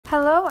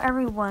Hello,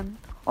 everyone,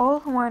 all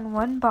who are in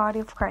one body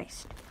of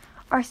Christ.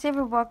 Our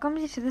Savior welcomes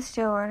you to this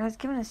day Lord has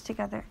given us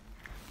together.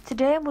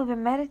 Today we'll be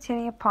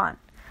meditating upon,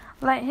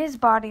 let His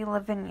body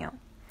live in you.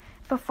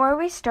 Before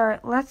we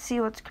start, let's see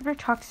what Scripture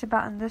talks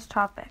about in this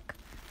topic.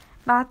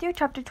 Matthew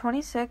chapter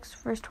 26,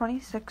 verse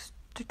 26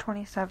 to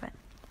 27.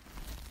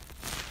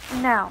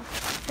 Now,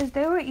 as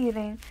they were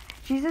eating,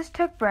 Jesus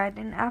took bread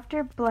and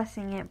after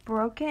blessing it,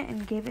 broke it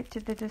and gave it to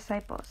the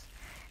disciples,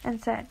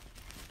 and said,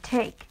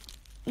 "Take,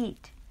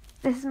 eat.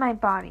 This is my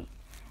body."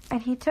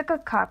 And he took a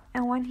cup,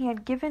 and when he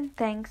had given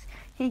thanks,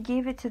 he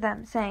gave it to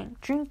them, saying,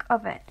 "Drink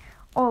of it,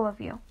 all of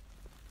you."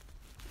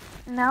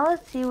 Now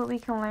let's see what we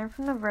can learn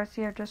from the verse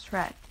we have just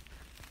read.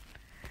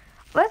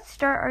 Let's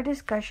start our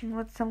discussion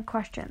with some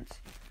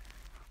questions.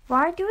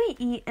 Why do we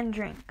eat and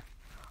drink?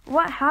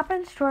 What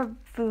happens to our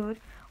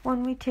food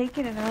when we take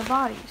it in our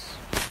bodies?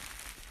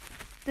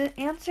 The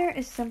answer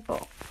is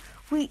simple.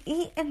 We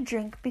eat and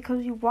drink because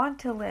we want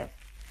to live.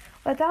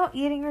 Without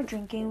eating or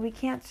drinking, we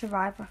can't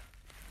survive.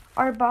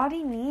 Our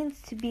body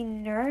needs to be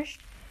nourished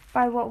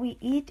by what we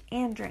eat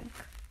and drink.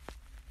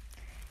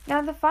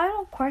 Now, the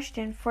final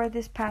question for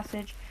this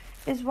passage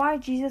is why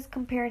Jesus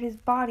compared his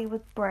body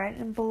with bread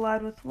and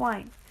blood with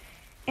wine,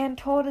 and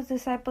told his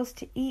disciples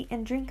to eat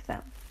and drink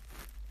them.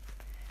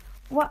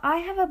 What I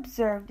have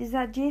observed is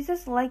that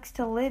Jesus likes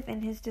to live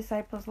in his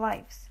disciples'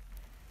 lives.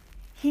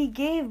 He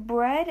gave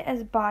bread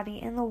as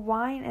body and the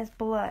wine as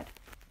blood.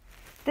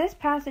 This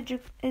passage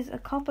is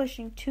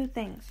accomplishing two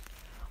things.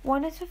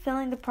 One is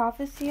fulfilling the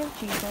prophecy of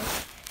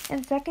Jesus,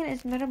 and second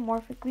is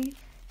metamorphically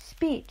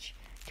speech,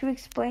 to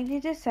explain to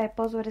his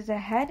disciples what is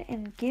ahead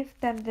and give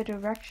them the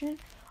direction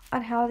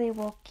on how they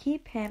will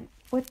keep him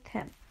with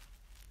him.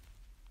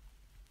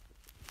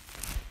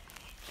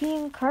 He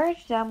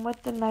encouraged them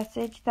with the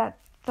message that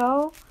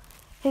though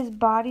his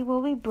body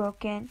will be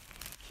broken,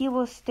 he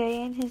will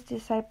stay in his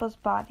disciples'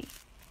 body.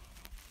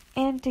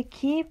 And to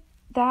keep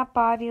that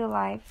body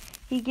alive,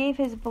 he gave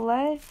his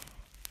blood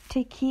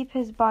to keep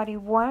his body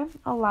warm,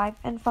 alive,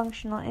 and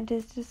functional in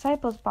his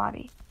disciples'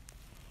 body.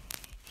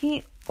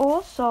 He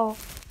also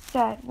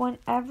said,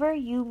 whenever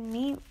you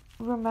meet,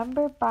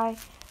 remember by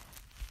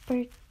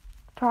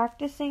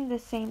practicing the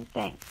same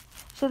thing.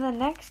 So the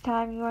next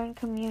time you are in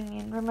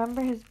communion,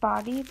 remember his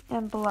body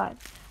and blood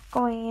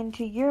going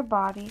into your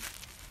body,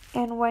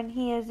 and when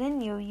he is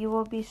in you, you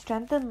will be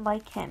strengthened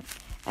like him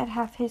and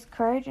have his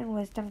courage and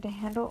wisdom to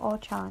handle all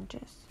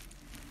challenges.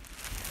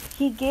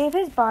 He gave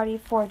his body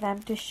for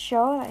them to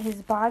show that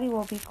his body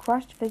will be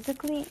crushed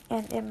physically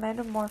and it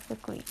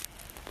metamorphically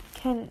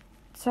can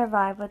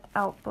survive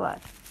without blood.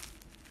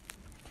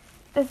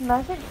 This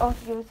message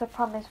also gives us a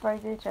promise for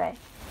you today.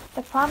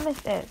 The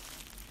promise is,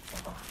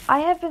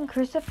 I have been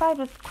crucified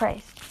with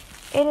Christ.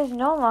 It is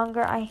no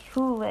longer I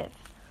who live,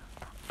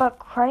 but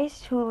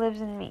Christ who lives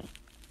in me.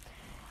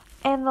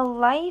 And the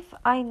life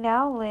I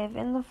now live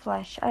in the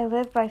flesh, I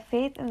live by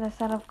faith in the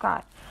Son of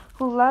God,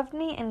 who loved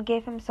me and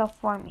gave himself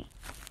for me.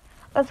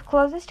 Let's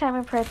close this time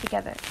in prayer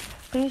together.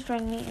 Please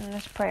join me in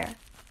this prayer.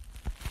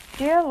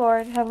 Dear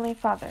Lord, Heavenly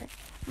Father,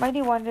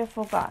 mighty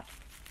wonderful God,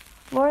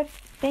 Lord,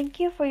 thank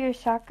you for your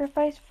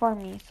sacrifice for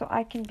me so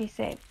I can be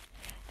saved.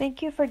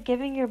 Thank you for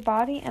giving your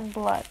body and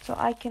blood so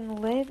I can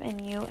live in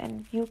you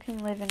and you can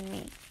live in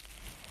me.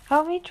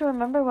 Help me to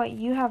remember what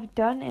you have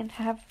done and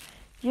have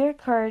your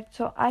courage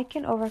so I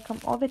can overcome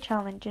all the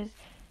challenges.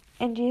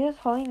 In Jesus'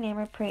 holy name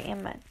I pray,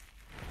 amen.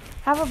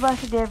 Have a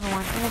blessed day,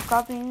 everyone, and if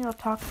God willing, we'll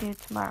talk to you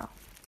tomorrow.